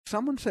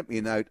someone sent me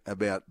a note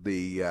about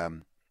the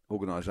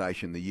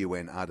organisation, the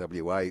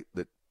UNRWA,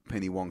 that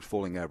Penny Wong's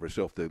falling over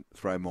herself to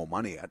throw more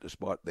money out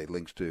despite their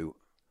links to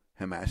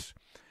Hamas.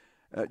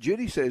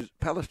 Judy says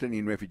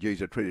Palestinian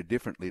refugees are treated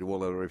differently to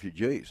all other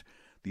refugees.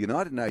 The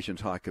United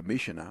Nations High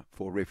Commissioner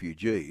for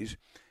Refugees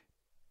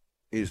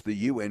is the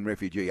UN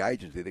Refugee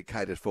Agency that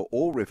caters for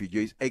all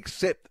refugees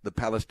except the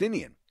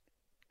Palestinian.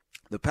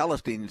 The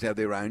Palestinians have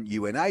their own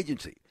UN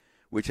agency,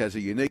 which has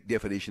a unique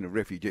definition of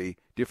refugee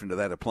different to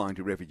that applying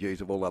to refugees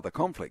of all other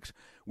conflicts,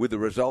 with the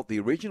result the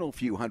original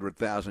few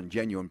 100,000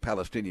 genuine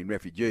Palestinian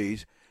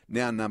refugees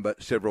now number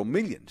several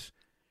millions.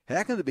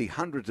 How can there be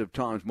hundreds of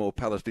times more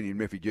Palestinian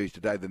refugees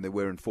today than there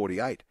were in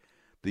 48?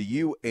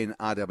 The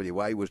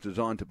UNRWA was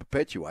designed to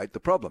perpetuate the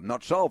problem,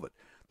 not solve it.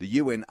 The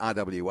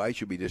UNRWA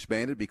should be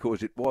disbanded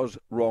because it was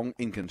wrong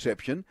in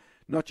conception,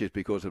 not just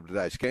because of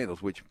today's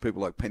scandals, which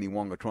people like Penny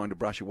Wong are trying to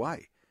brush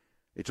away.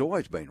 It's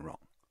always been wrong.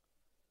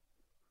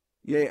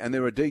 Yeah, and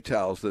there are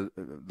details, the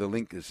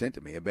link is sent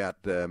to me, about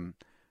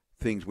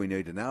things we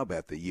need to know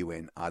about the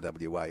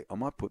UNRWA. I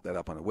might put that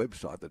up on a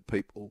website that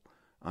people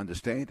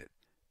understand it.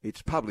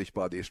 It's published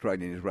by the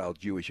Australian Israel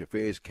Jewish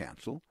Affairs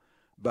Council,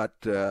 but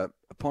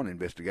upon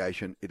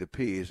investigation, it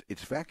appears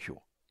it's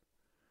factual.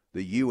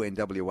 The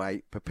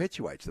UNRWA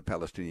perpetuates the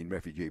Palestinian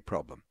refugee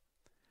problem.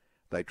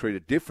 They treat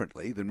it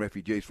differently than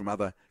refugees from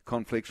other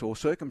conflicts or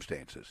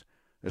circumstances.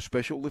 A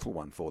special little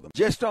one for them.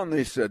 Just on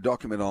this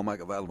document I'll make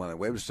available on our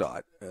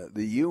website,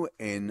 the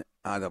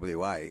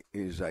UNRWA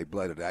is a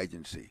bloated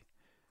agency,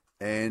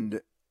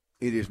 and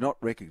it is not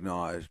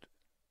recognised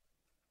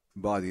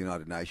by the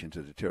United Nations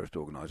as a terrorist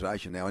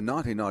organisation. Now, in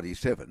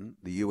 1997,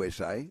 the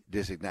USA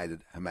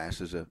designated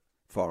Hamas as a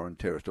foreign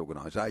terrorist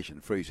organisation,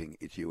 freezing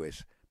its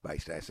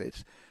US-based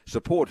assets,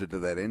 supported to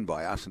that end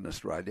by us in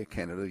Australia,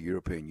 Canada,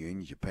 European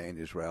Union, Japan,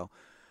 Israel,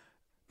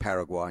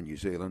 Paraguay, New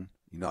Zealand,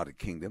 United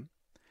Kingdom.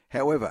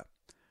 However,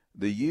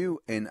 the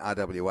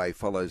UNRWA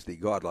follows the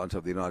guidelines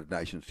of the United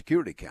Nations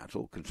Security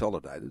Council,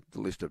 consolidated,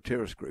 the list of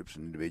terrorist groups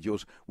and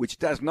individuals, which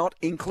does not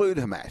include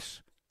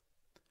Hamas.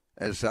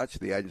 As such,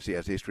 the agency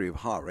has a history of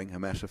hiring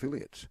Hamas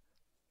affiliates.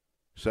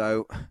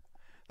 So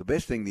the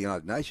best thing the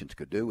United Nations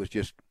could do was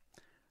just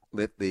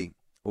let the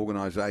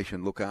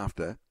organisation look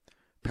after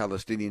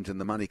Palestinians and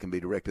the money can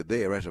be directed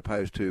there as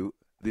opposed to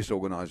this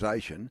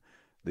organisation,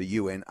 the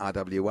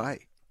UNRWA.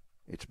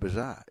 It's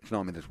bizarre. It's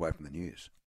 9 minutes away from the news.